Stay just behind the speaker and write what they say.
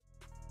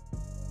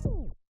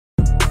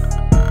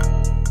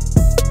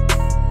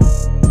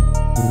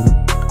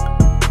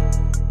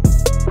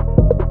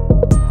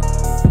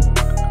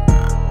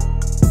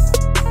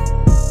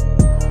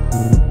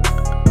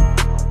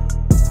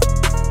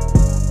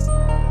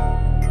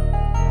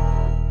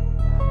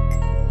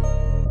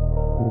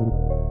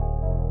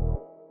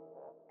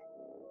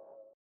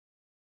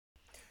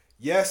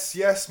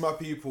Yes, my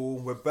people,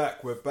 we're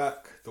back.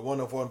 The One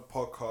of One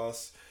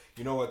podcast.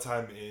 You know what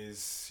time it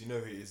is. You know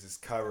who it is. It's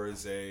Kyra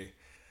Zay.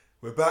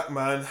 We're back,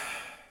 man.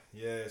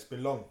 Yeah, it's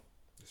been long.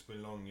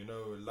 You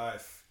know,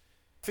 life.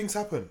 Things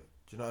happen. Do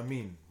you know what I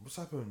mean? What's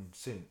happened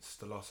since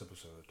the last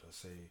episode? I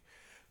say,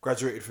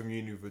 graduated from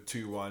uni with a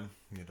 2-1.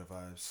 You know the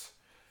vibes.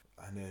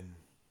 And then,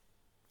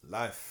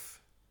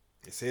 life.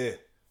 It's here.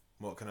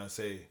 What can I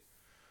say?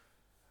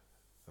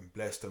 I'm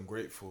blessed, I'm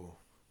grateful.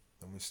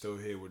 And we're still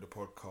here with the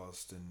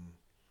podcast. And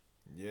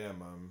yeah,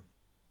 man.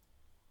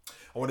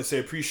 I want to say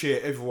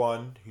appreciate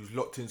everyone who's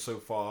locked in so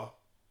far.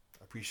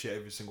 I appreciate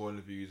every single one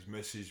of you who's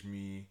messaged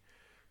me,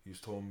 who's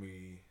told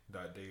me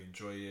that they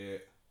enjoy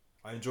it.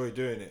 I enjoy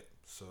doing it.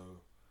 So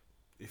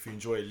if you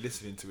enjoy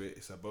listening to it,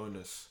 it's a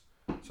bonus.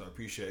 So I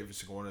appreciate every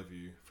single one of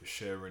you for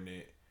sharing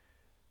it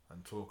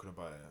and talking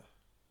about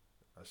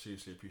it. I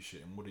seriously appreciate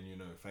it more than you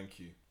know. Thank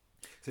you.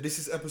 So this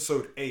is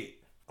episode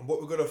 8. And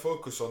what we're going to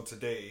focus on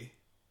today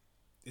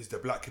is the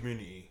black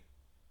community.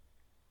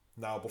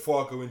 Now,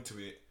 before I go into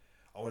it,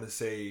 I want to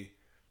say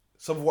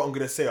some of what I'm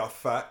going to say are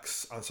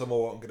facts, and some of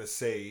what I'm going to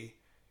say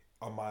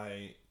are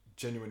my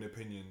genuine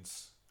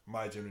opinions.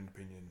 My genuine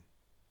opinion,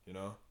 you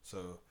know?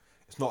 So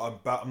it's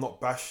not, I'm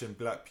not bashing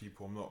black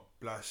people. I'm not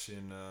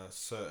bashing a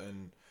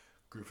certain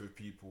group of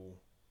people.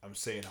 I'm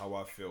saying how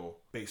I feel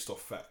based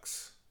off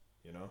facts,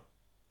 you know?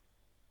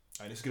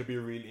 And it's going to be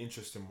a really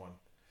interesting one.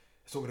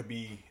 It's not going to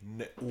be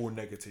all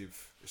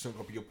negative. It's not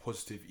going to be a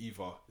positive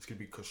either. It's going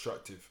to be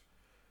constructive.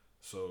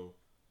 So,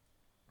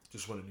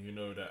 just wanted you to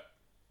know that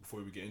before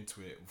we get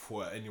into it,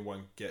 before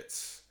anyone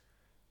gets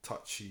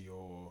touchy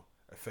or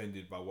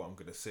offended by what I'm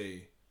going to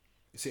say,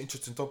 it's an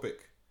interesting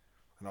topic.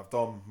 And I've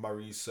done my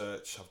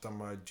research, I've done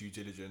my due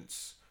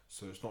diligence.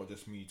 So, it's not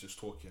just me just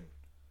talking.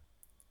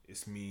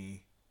 It's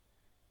me,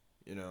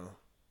 you know,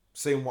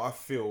 saying what I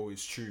feel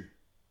is true.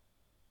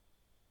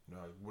 No,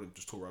 I wouldn't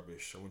just talk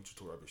rubbish. I wouldn't just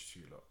talk rubbish to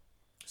you lot.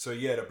 So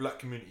yeah, the black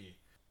community.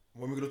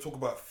 What we're going to talk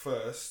about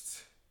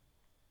first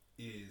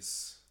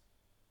is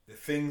the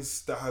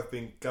things that have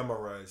been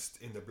glamorized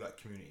in the black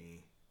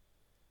community.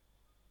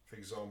 For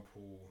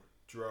example,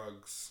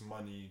 drugs,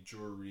 money,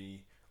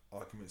 jewelry,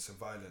 arguments and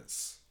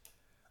violence.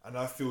 And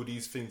I feel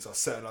these things are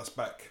setting us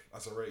back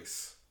as a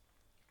race.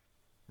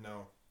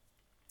 Now,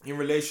 in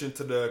relation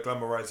to the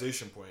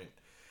glamorization point,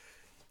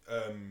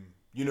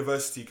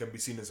 university can be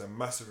seen as a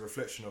massive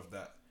reflection of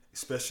that,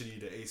 especially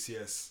the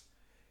ACS.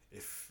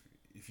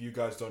 If you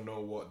guys don't know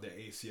what the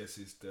ACS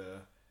is, the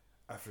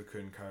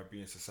African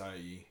Caribbean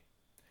Society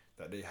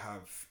that they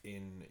have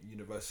in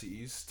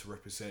universities to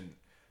represent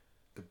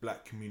the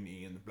black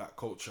community and the black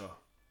culture.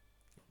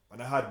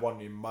 And I had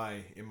one in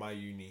my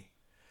uni.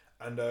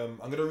 And I'm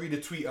gonna read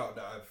a tweet out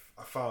that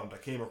I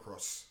came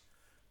across,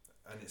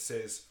 and it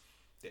says,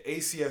 the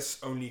ACS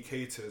only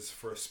caters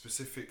for a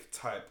specific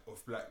type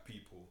of black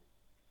people.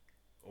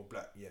 Or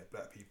black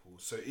people.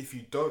 So if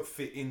you don't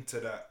fit into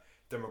that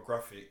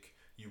demographic,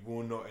 you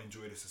will not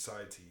enjoy the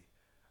society.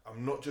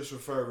 I'm not just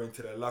referring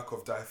to the lack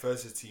of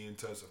diversity in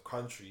terms of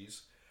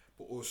countries,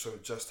 but also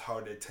just how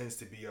there tends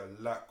to be a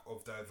lack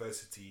of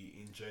diversity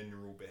in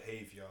general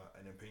behaviour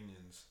and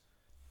opinions.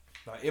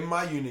 Now, in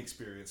my uni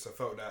experience, I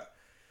felt that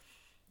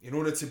in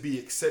order to be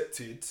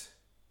accepted,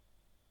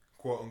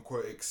 quote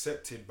unquote,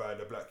 accepted by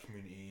the black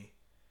community,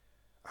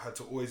 I had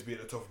to always be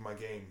at the top of my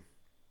game.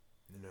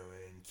 You know,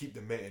 and keep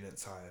the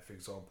maintenance high. For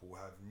example,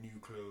 have new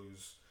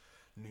clothes,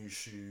 new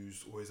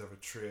shoes, always have a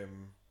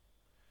trim,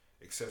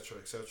 etc.,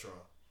 etc.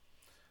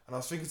 And I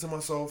was thinking to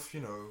myself,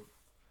 you know,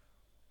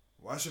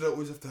 why should I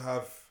always have to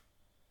have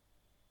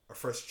a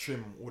fresh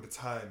trim all the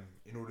time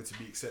in order to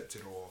be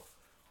accepted? Or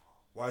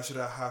why should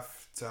I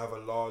have to have a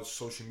large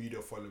social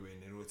media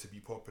following in order to be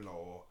popular?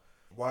 Or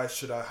why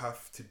should I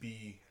have to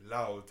be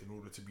loud in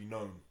order to be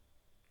known?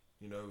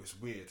 You know,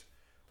 it's weird.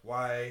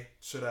 Why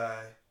should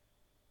I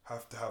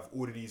have to have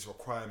all of these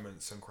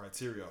requirements and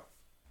criteria?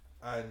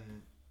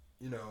 And,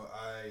 you know,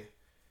 I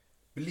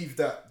believe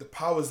that the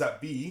powers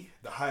that be,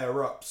 the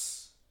higher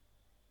ups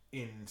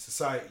in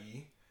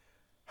society,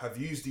 have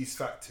used these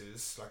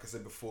factors, like I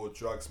said before,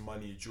 drugs,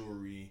 money,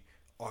 jewelry,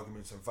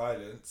 arguments and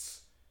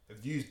violence,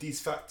 have used these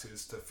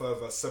factors to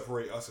further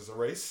separate us as a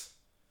race.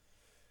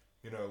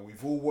 You know,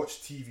 we've all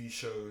watched TV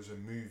shows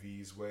and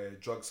movies where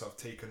drugs have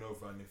taken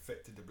over and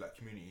infected the black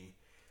community,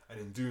 and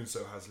in doing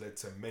so has led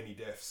to many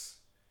deaths.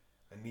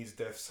 And these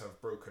deaths have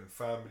broken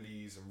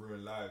families and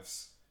ruined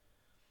lives.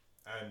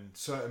 And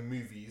certain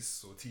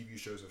movies or TV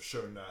shows have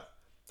shown that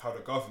how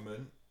the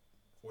government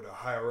or the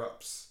higher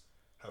ups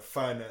have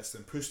financed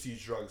and pushed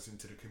these drugs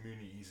into the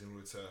communities in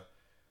order to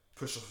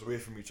push us away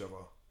from each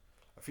other.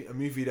 I think a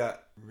movie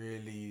that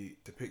really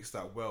depicts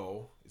that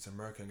well is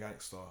American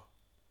Gangster.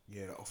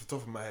 Yeah, off the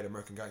top of my head,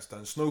 American Gangster.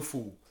 And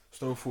Snowfall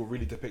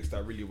really depicts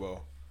that really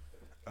well.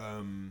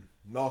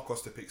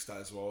 Narcos depicts that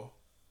as well.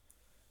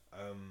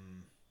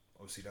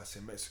 Obviously that's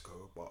in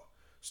Mexico, but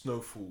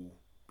Snowfall,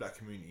 black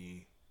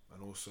community,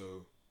 and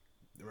also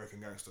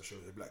American Gangster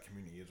shows the black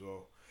community as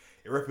well.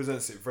 It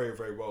represents it very,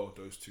 very well,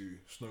 those two.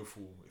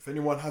 Snowfall. If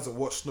anyone hasn't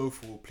watched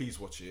Snowfall, please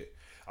watch it.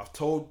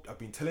 I've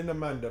been telling the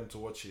man them to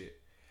watch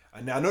it.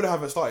 And I know they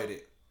haven't started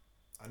it.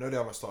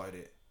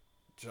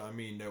 Do you know what I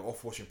mean? They're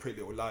off watching Pretty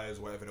Little Liars,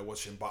 whatever they're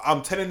watching. But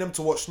I'm telling them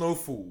to watch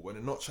Snowfall when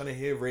they're not trying to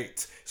hear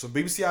it. So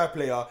BBC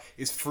iPlayer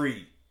is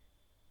free.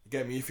 You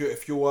get me?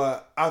 If you're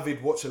a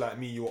avid watcher like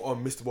me, you're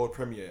on Mr. World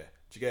Premiere.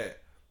 Do you get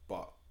it?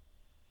 But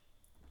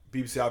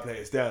BBC iPlayer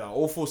is there now.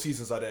 All 4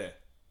 seasons are there.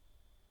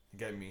 You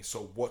get me?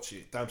 So watch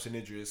it. Damson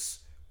Idris,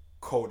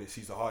 coldest.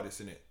 He's the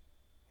hardest in it.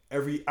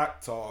 Every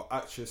actor or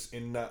actress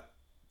in that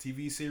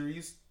TV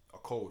series are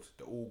cold.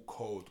 They're all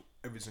cold.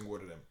 Every single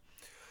one of them.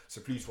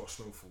 So please watch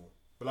Snowfall.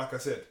 But like I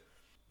said,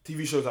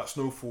 TV shows like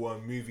Snowfall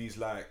and movies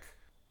like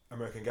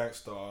American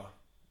Gangster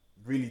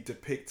really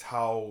depict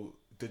how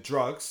the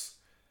drugs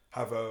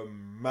have a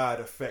mad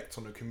effect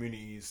on the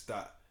communities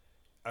that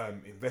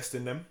invest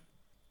in them.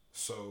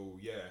 So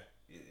yeah,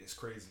 it's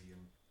crazy.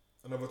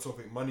 And another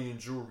topic, money and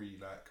jewelry.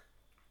 Like,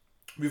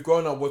 we've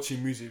grown up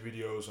watching music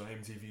videos on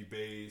MTV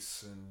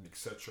Base and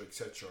etc.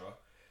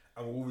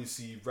 And we always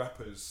see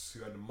rappers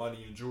who had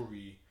money and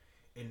jewelry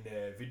in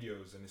their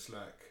videos, and it's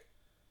like,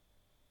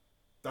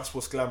 that's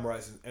what's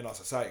glamorized in our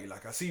society.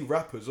 Like, I see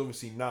rappers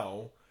obviously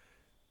now.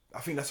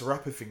 I think that's a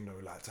rapper thing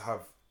though, like to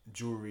have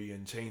jewelry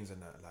and chains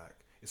and that. Like,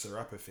 it's a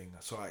rapper thing,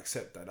 so I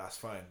accept that. That's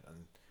fine.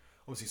 And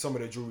obviously, some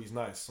of the jewelry is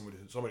nice, some of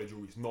the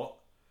jewelry is not.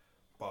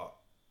 But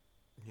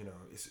you know,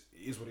 it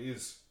is what it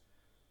is.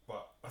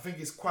 But I think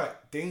it's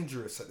quite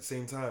dangerous at the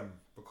same time,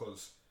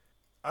 because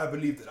I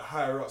believe that the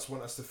higher ups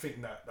want us to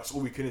think that that's all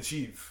we can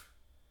achieve,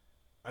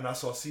 and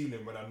that's our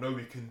ceiling. When I know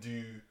we can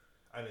do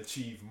and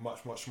achieve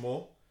much, much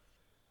more.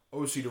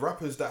 Obviously, the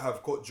rappers that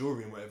have got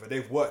jewelry and whatever,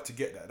 they've worked to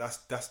get that.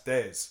 That's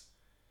theirs.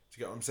 Do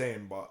you get what I'm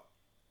saying? But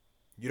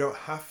you don't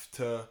have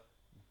to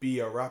be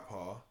a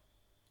rapper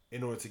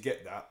in order to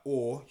get that,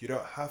 or you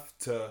don't have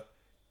to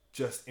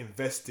just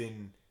invest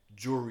in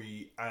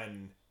jewelry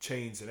and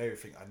chains and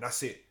everything, and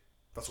that's it.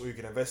 That's all you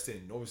can invest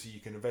in. Obviously, you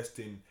can invest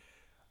in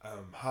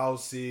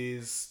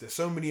houses. There's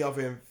so many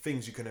other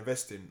things you can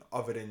invest in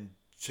other than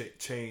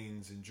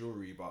chains and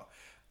jewelry. But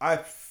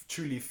I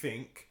truly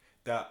think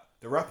that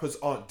the rappers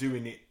aren't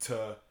doing it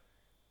to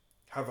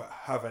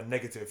have a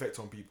negative effect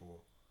on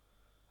people.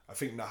 I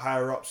think the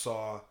higher ups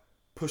are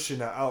pushing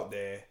that out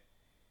there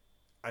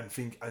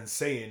and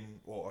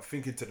saying, or are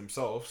thinking to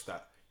themselves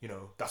that, you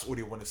know, that's all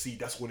they want to see,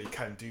 that's all they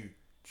can do. Do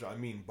you know what I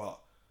mean? But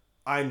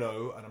I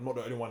know, and I'm not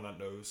the only one that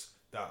knows,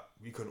 that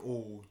we can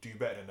all do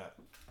better than that.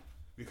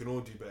 We can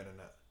all do better than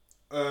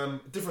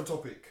that. Different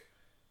topic.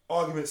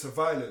 Arguments and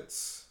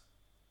violence.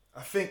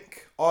 I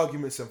think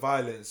arguments and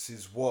violence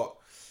is what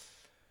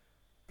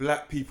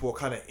black people are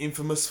kind of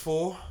infamous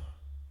for,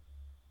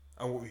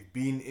 and what we've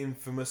been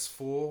infamous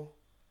for.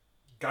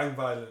 Gang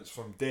violence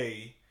from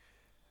day,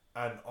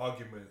 and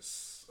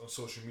arguments on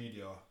social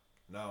media.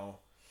 Now,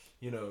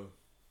 you know,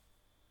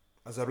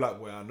 as a black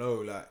boy, I know,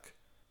 like,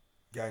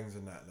 gangs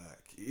and that,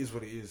 like, it is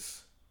what it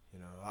is. You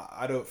know,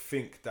 I don't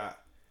think that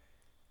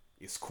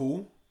it's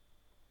cool.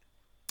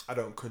 I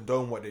don't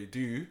condone what they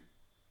do,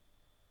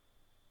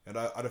 and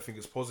I don't think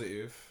it's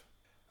positive.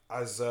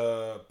 As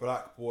a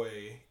black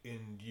boy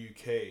in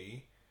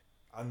UK,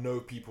 I know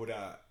people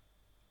that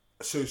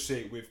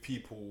associate with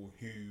people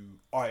who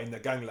are in the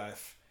gang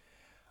life,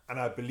 and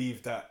I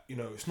believe that, you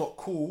know, it's not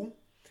cool.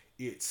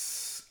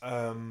 It's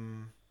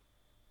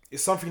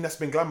something that's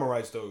been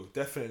glamorized though,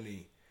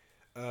 definitely,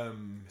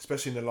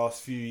 especially in the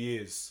last few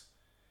years,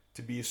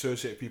 to be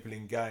associated with people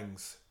in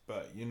gangs.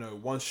 But you know,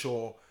 once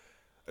you're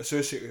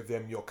associated with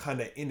them, you're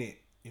kind of in it.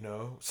 You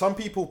know, some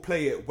people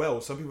play it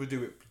well, some people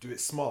do it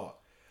smart.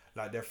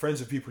 Like, they're friends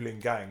with people in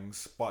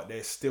gangs, but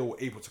they're still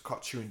able to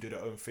cut through and do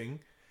their own thing,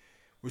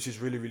 which is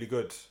really, really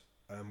good.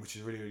 Which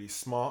is really, really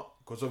smart,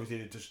 because obviously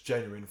they're just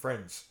genuine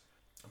friends.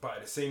 But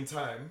at the same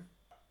time,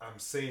 I'm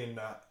saying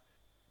that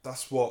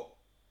that's what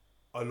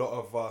a lot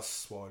of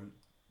us, well,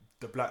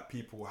 the black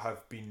people,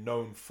 have been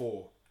known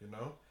for, you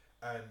know?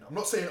 And I'm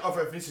not saying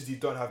other ethnicities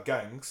don't have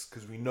gangs,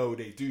 because we know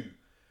they do.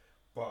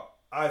 But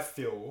I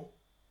feel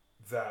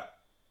that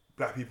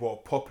black people are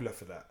popular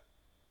for that.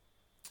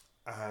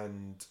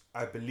 And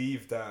I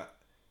believe that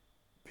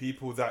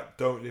people that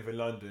don't live in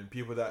London,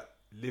 people that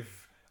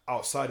live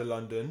outside of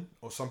London,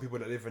 or some people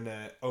that live in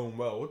their own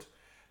world,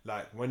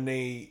 like, when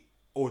they,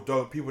 or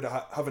don't, people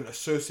that haven't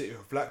associated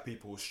with black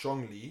people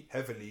strongly,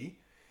 heavily,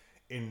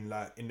 in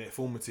their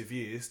formative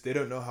years, they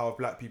don't know how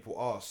black people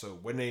are. So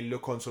when they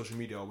look on social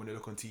media, or when they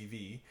look on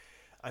TV,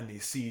 and they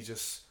see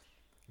just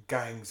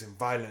gangs and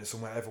violence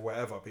and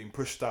whatever being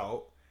pushed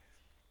out,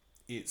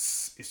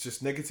 it's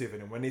just negative.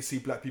 And then when they see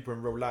black people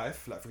in real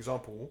life, like, for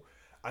example,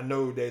 I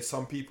know there's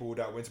some people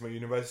that went to my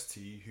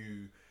university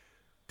who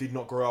did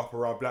not grow up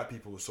around black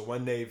people, so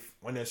when they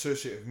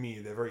associate with me,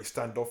 they're very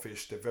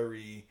standoffish, they're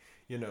very,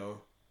 you know,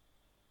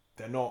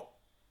 they're not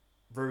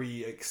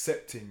very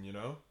accepting, you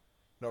know,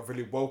 not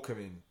really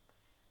welcoming.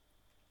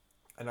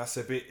 And it's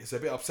a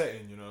bit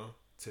upsetting, you know,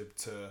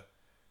 to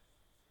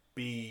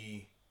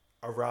be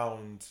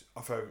around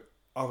other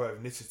other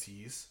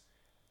ethnicities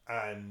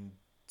and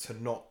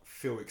to not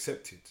feel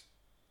accepted.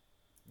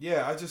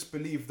 Yeah, I just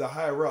believe the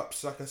higher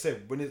ups, like I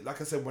said,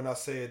 when I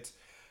said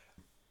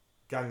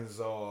gangs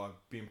are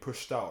being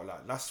pushed out,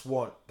 like that's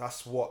what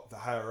the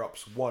higher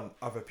ups want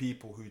other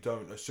people who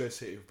don't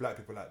associate with black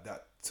people like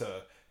that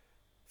to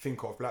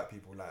think of black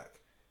people like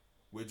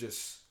we're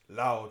just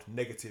loud,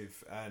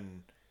 negative,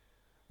 and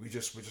we're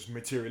just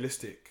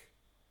materialistic.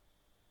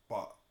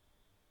 But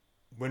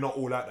we're not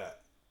all like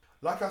that.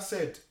 Like I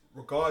said,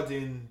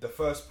 regarding the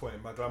first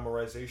point, my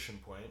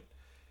glamorization point,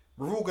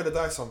 we're all gonna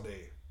die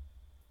someday.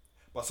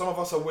 But some of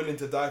us are willing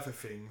to die for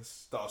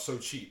things that are so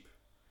cheap.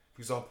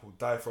 For example,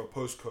 die for a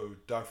postcode,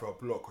 die for a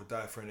block, or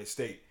die for an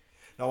estate.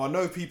 Now I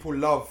know people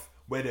love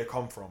where they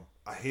come from.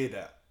 I hear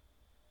that.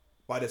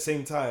 But at the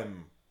same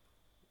time,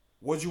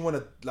 what do you want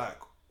to, like,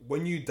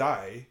 when you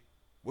die,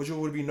 what do you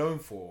want to be known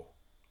for?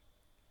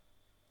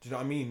 Do you know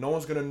what I mean? No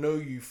one's going to know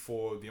you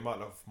for the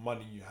amount of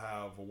money you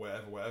have or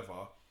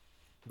whatever.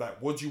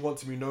 Like, what do you want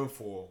to be known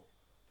for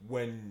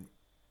when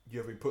you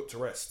have been put to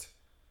rest?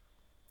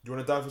 Do you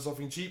want to die for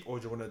something cheap, or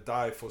do you want to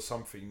die for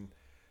something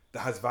that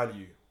has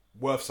value,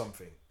 worth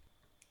something?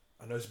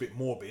 I know it's a bit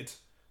morbid,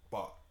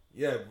 but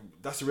yeah,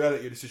 that's the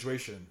reality of the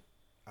situation.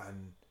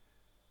 And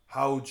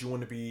how do you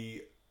want to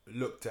be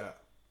looked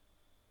at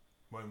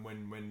when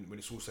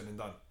it's all said and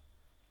done?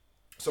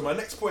 So my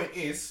next point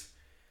is,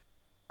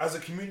 as a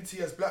community,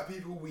 as black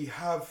people, we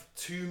have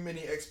too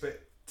many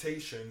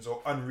expectations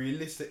or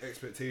unrealistic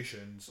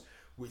expectations,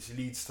 which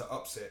leads to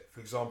upset.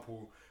 For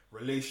example,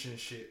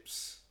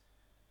 relationships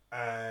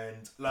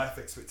and life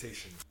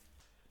expectations.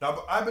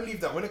 Now, I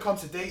believe that when it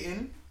comes to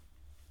dating,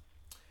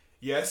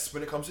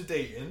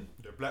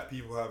 the black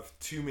people have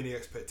too many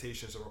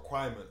expectations or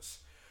requirements,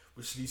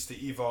 which leads to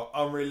either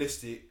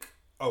unrealistic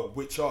or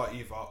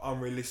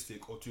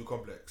too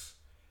complex.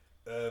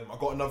 I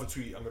got another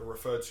tweet I'm going to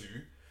refer to.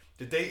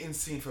 The dating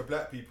scene for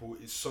black people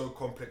is so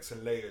complex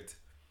and layered.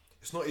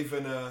 It's not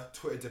even a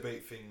Twitter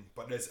debate thing,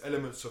 but there's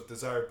elements of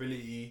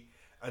desirability,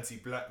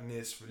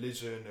 anti-blackness,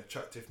 religion,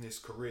 attractiveness,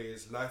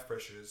 careers, life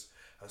pressures,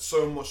 and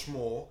so much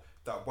more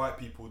that white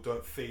people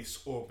don't face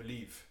or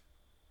believe.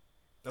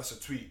 That's a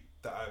tweet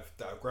that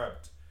I've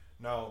grabbed.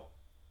 Now,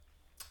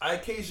 I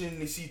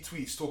occasionally see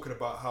tweets talking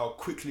about how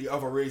quickly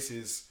other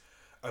races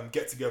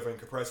get together in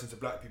comparison to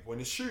black people,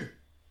 and it's true.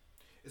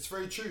 It's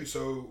very true.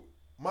 So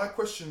my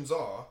questions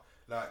are,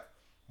 like,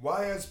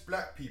 why as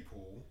black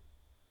people,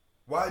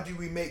 why do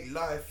we make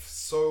life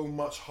so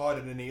much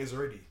harder than it is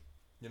already?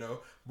 You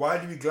know, why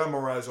do we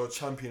glamorize or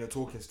champion a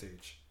talking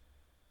stage?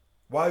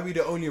 Why are we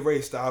the only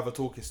race that have a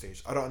talking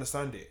stage? I don't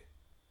understand it.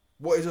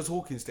 What is a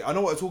talking stage? I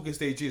know what a talking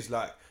stage is,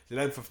 like the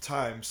length of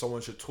time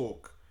someone should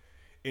talk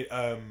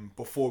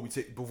before we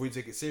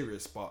take it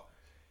serious, but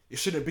it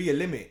shouldn't be a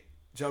limit.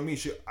 Do you know what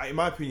I mean? In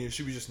my opinion, it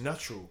should be just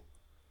natural.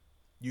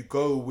 You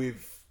go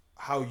with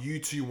how you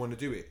two want to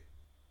do it.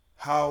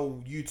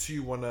 How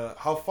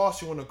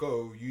fast you want to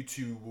go, you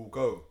two will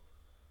go.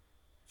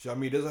 Do you know what I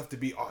mean? It doesn't have to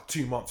be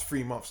 2 months,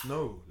 3 months.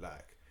 No,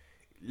 like,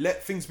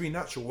 let things be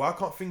natural. Why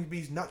can't things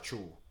be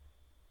natural?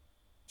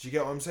 Do you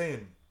get what I'm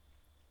saying?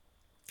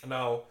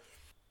 Now,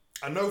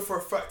 I know for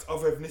a fact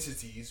other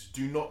ethnicities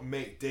do not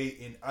make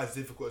dating as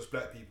difficult as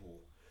black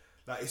people.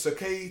 Like, it's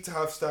okay to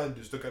have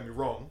standards, don't get me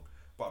wrong,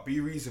 but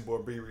be reasonable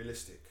and be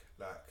realistic.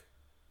 Like,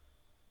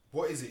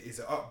 what is it? Is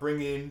it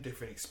upbringing,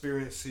 different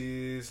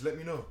experiences? Let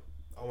me know.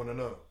 I want to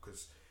know.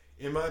 Because,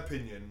 in my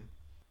opinion,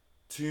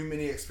 too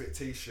many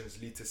expectations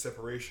lead to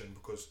separation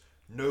because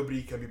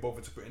nobody can be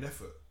bothered to put in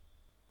effort.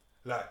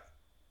 Like,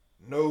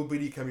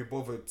 nobody can be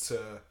bothered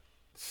to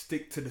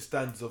stick to the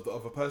standards of the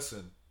other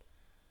person.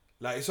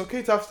 Like, it's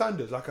okay to have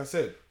standards, like I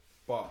said,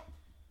 but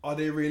are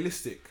they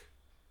realistic?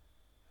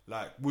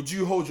 Like, would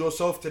you hold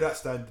yourself to that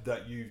standard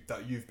that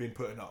you've been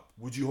putting up?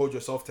 Would you hold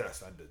yourself to that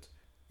standard?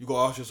 You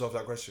gotta ask yourself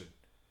that question.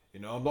 You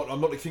know, I'm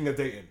not the king of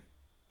dating.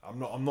 I'm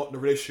not the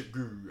relationship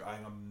guru.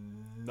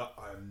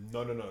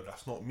 No,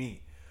 that's not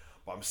me.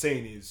 What I'm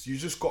saying is, you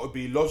just gotta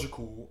be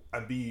logical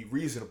and be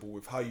reasonable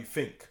with how you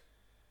think,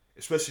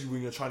 especially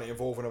when you're trying to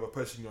involve another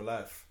person in your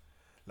life.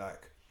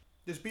 Like,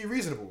 just be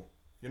reasonable,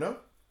 you know?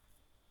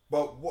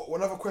 But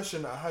one other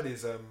question that I had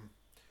is,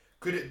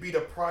 could it be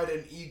the pride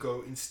and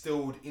ego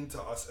instilled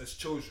into us as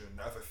children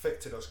that have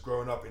affected us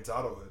growing up into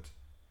adulthood?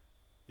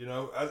 You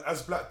know,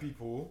 as black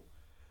people,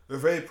 we're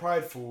very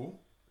prideful.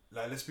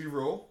 Like, let's be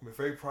real, we're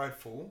very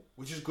prideful,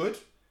 which is good.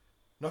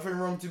 Nothing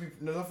wrong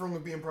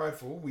with being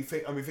prideful. We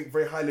think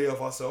very highly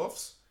of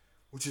ourselves,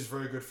 which is a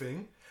very good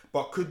thing.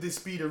 But could this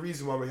be the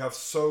reason why we have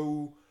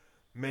so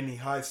many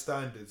high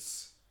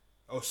standards,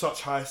 or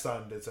such high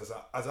standards as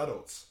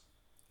adults?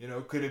 You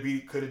know, could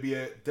it be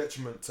a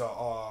detriment to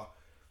our,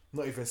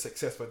 not even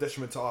success, but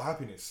detriment to our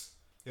happiness?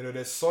 You know,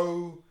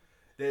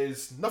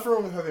 there's nothing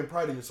wrong with having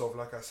pride in yourself,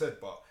 like I said,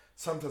 but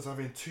sometimes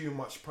having too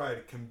much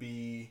pride can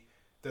be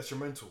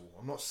detrimental.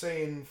 I'm not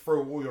saying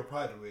throw all your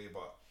pride away,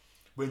 but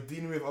when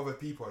dealing with other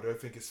people, I don't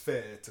think it's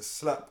fair to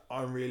slap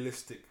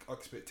unrealistic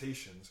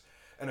expectations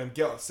and then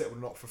get upset when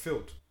not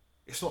fulfilled.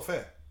 It's not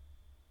fair.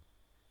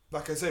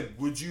 Like I said,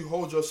 would you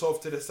hold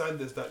yourself to the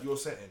standards that you're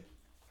setting?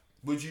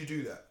 Would you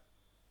do that?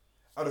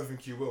 I don't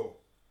think you will.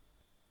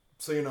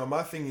 So,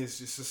 my thing is,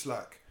 it's just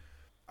like,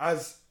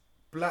 as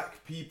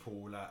black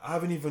people, like, I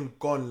haven't even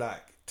gone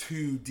like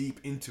too deep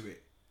into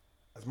it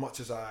as much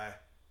as I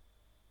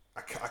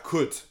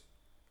could,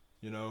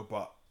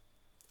 but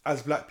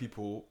as black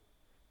people,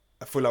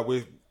 I feel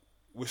like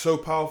we're so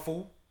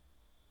powerful.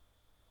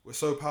 We're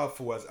so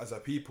powerful as a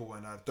people,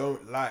 and I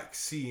don't like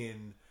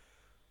seeing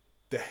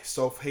the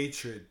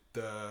self-hatred,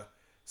 the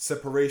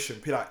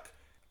separation. Like,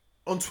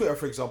 on Twitter,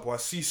 for example, I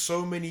see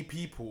so many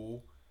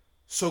people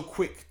so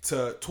quick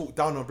to talk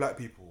down on black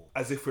people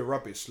as if we're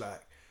rubbish.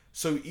 Like,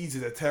 so easy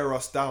to tear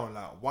us down.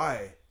 Like,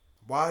 why?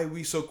 Why are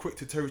we so quick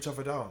to tear each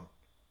other down?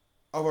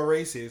 Other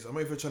races, I'm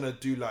not even trying to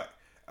do like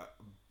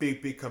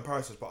big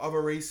comparisons, but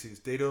other races,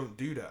 they don't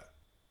do that.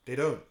 They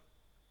don't.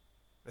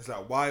 It's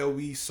like, why are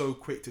we so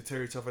quick to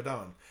tear each other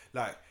down?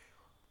 Like,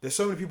 there's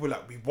so many people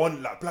like,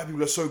 black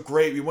people are so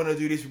great, we want to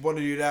do this, we want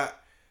to do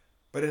that.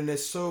 But then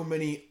there's so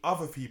many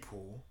other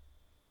people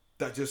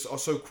that just are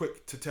so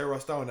quick to tear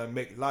us down and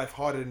make life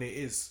harder than it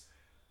is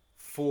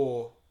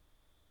for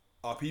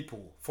our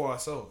people, for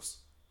ourselves.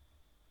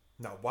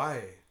 Now,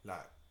 why?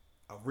 Like,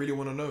 I really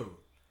want to know.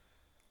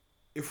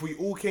 If we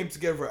all came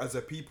together as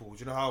a people, do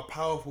you know how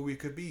powerful we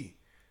could be?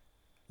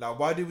 Like,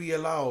 why do we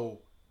allow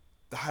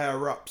the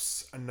higher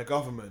ups and the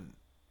government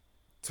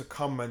to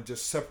come and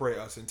just separate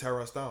us and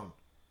tear us down?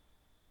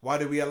 Why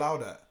do we allow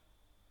that?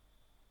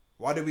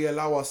 Why do we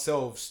allow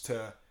ourselves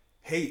to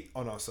hate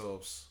on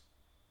ourselves?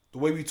 The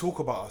way we talk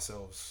about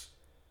ourselves,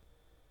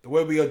 the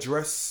way we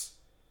address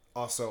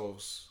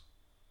ourselves.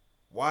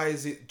 Why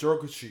is it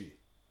derogatory?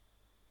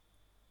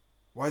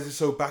 Why is it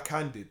so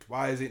backhanded?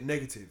 Why is it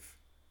negative?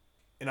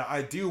 In an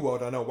ideal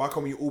world, I know, why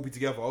can't we all be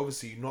together?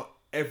 Obviously, not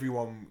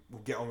everyone will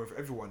get on with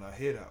everyone, I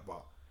hear that,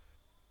 but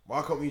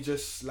why can't we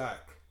just,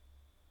 like,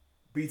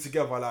 be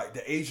together? Like,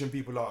 the Asian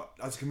people are,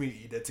 as a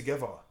community, they're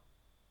together.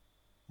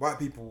 White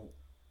people,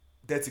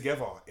 they're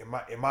together. In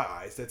my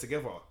eyes, they're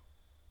together.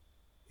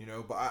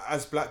 But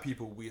as black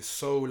people, we're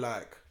so,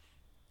 like,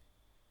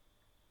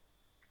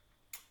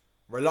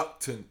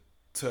 reluctant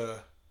to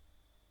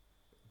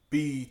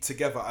be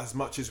together as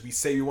much as we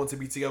say we want to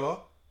be together.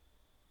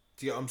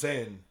 Do you get what I'm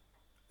saying?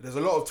 There's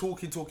a lot of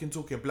talking,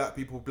 black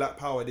people, black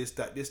power, this,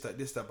 that,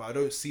 but I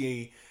don't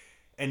see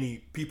any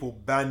people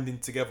banding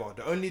together.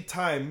 The only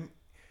time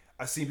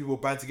I seen people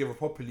band together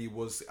properly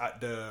was at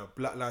the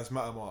Black Lives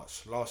Matter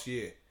march last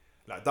year.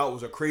 Like, that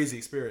was a crazy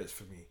experience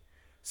for me.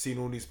 Seeing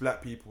all these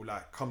black people,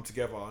 like, come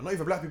together. Not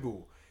even black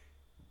people.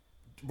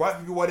 White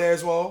people were there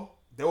as well.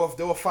 They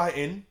were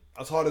fighting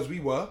as hard as we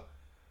were.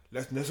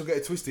 Let's not get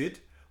it twisted.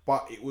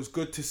 But it was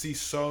good to see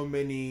so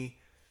many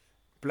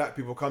black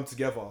people come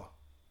together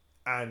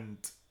and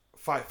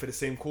fight for the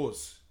same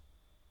cause.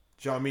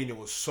 Do you know what I mean? It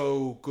was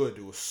so good.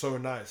 It was so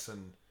nice.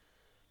 And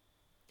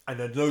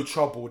there's no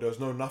trouble. There was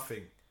no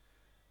nothing.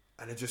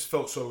 And it just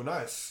felt so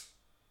nice.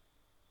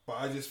 But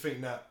I just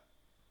think that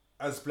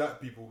as black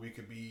people, we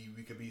could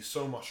be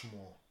so much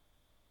more.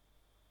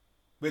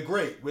 We're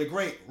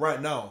great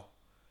right now.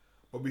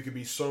 But we could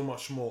be so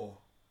much more.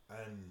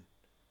 And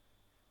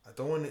I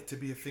don't want it to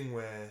be a thing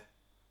where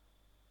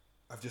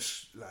I've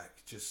just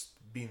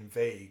been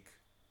vague.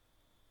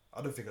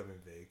 I don't think I've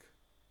been vague.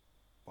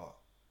 But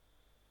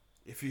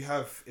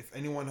if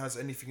anyone has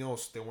anything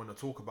else they want to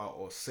talk about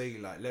or say,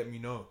 like, let me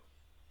know.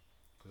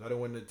 Because I don't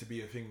want it to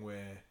be a thing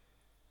where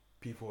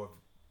people have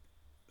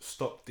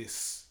stopped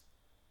this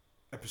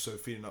episode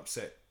feeling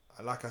upset.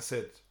 And like I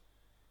said,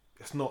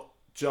 it's not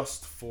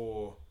just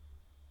for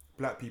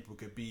black people. It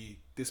could be,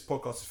 this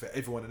podcast is for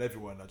everyone and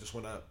everyone. I just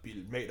want to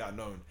make that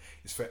known.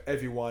 It's for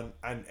everyone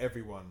and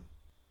everyone.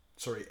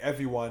 Sorry,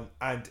 everyone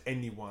and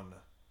anyone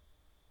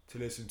to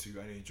listen to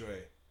and enjoy. Do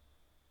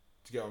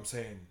you get what I'm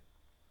saying?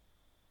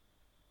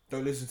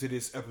 Don't listen to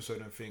this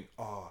episode and think,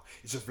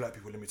 it's just black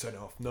people, let me turn it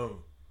off.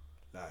 No.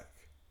 Like,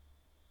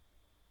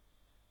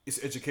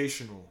 it's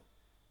educational.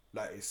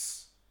 Like,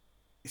 it's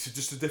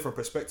just a different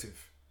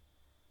perspective.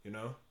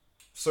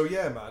 So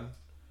yeah, man.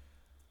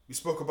 We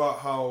spoke about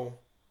how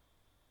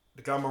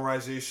the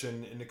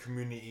glamorization in the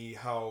community,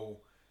 how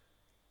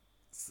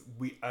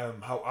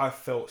I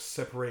felt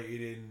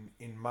separated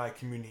in my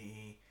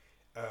community,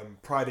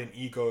 pride and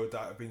ego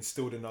that have been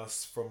instilled in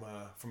us from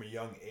a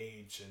young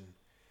age, and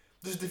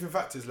just different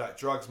factors like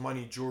drugs,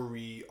 money,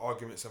 jewelry,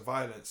 arguments, and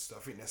violence. I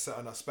think they're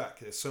setting us back.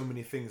 There's so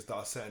many things that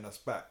are setting us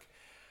back,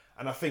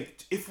 and I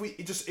think if we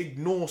just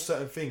ignore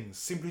certain things,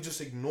 simply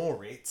just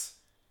ignore it,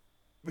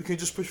 we can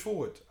just push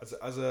forward as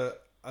a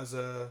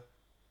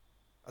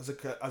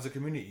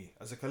community,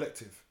 as a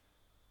collective.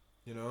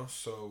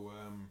 So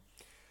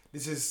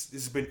this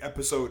has been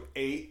episode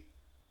 8,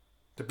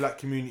 the Black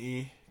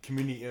Community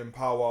and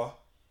Power.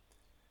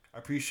 I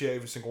appreciate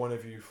every single one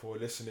of you for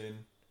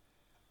listening,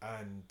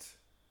 and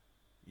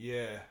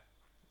yeah,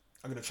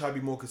 I'm gonna try to be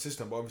more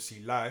consistent. But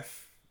obviously,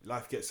 life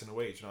gets in the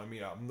way. Do you know what I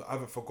mean? I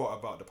haven't forgot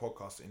about the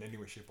podcast in any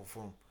way, shape, or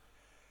form.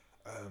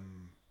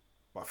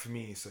 But for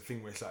me, it's a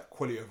thing where it's like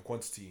quality over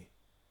quantity.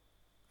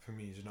 For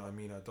me, do you know what I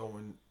mean? I don't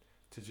want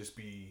to just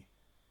be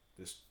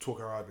just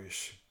talking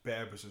rubbish.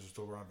 Bare episodes of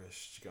talking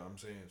rubbish. You get what I'm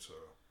saying? So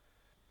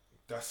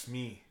that's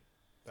me.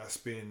 That's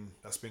been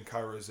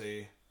Kairos.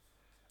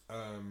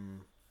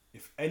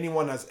 If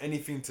anyone has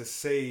anything to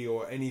say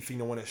or anything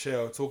they want to share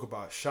or talk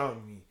about, shout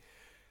me.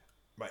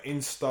 My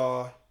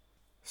Insta,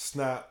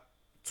 Snap,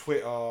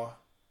 Twitter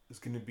is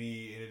going to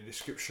be in the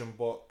description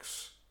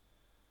box.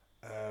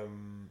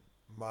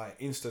 My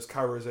Insta's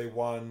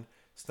Kairos1,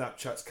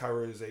 Snapchat's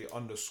Kairos_,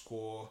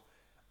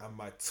 and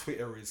my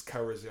Twitter is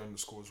Kairos_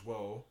 as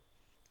well.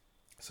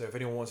 So if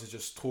anyone wants to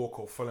just talk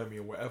or follow me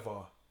or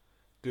whatever,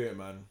 do it,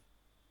 man.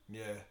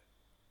 Yeah.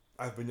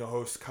 I've been your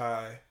host,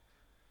 Kai.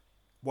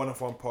 One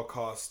of One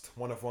podcast,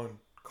 One of One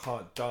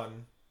can't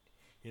done.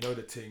 You know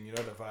the thing, you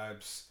know the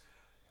vibes.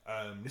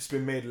 This has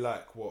been made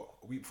like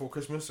a week before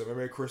Christmas. So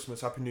Merry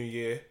Christmas, Happy New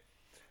Year.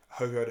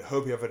 Hope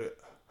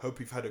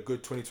you've had a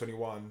good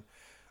 2021.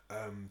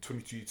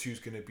 2022 is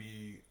gonna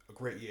be a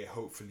great year,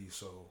 hopefully.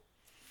 So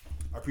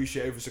I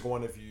appreciate every single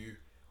one of you.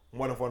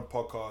 One of One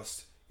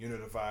podcast, you know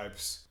the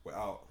vibes. We're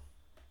out.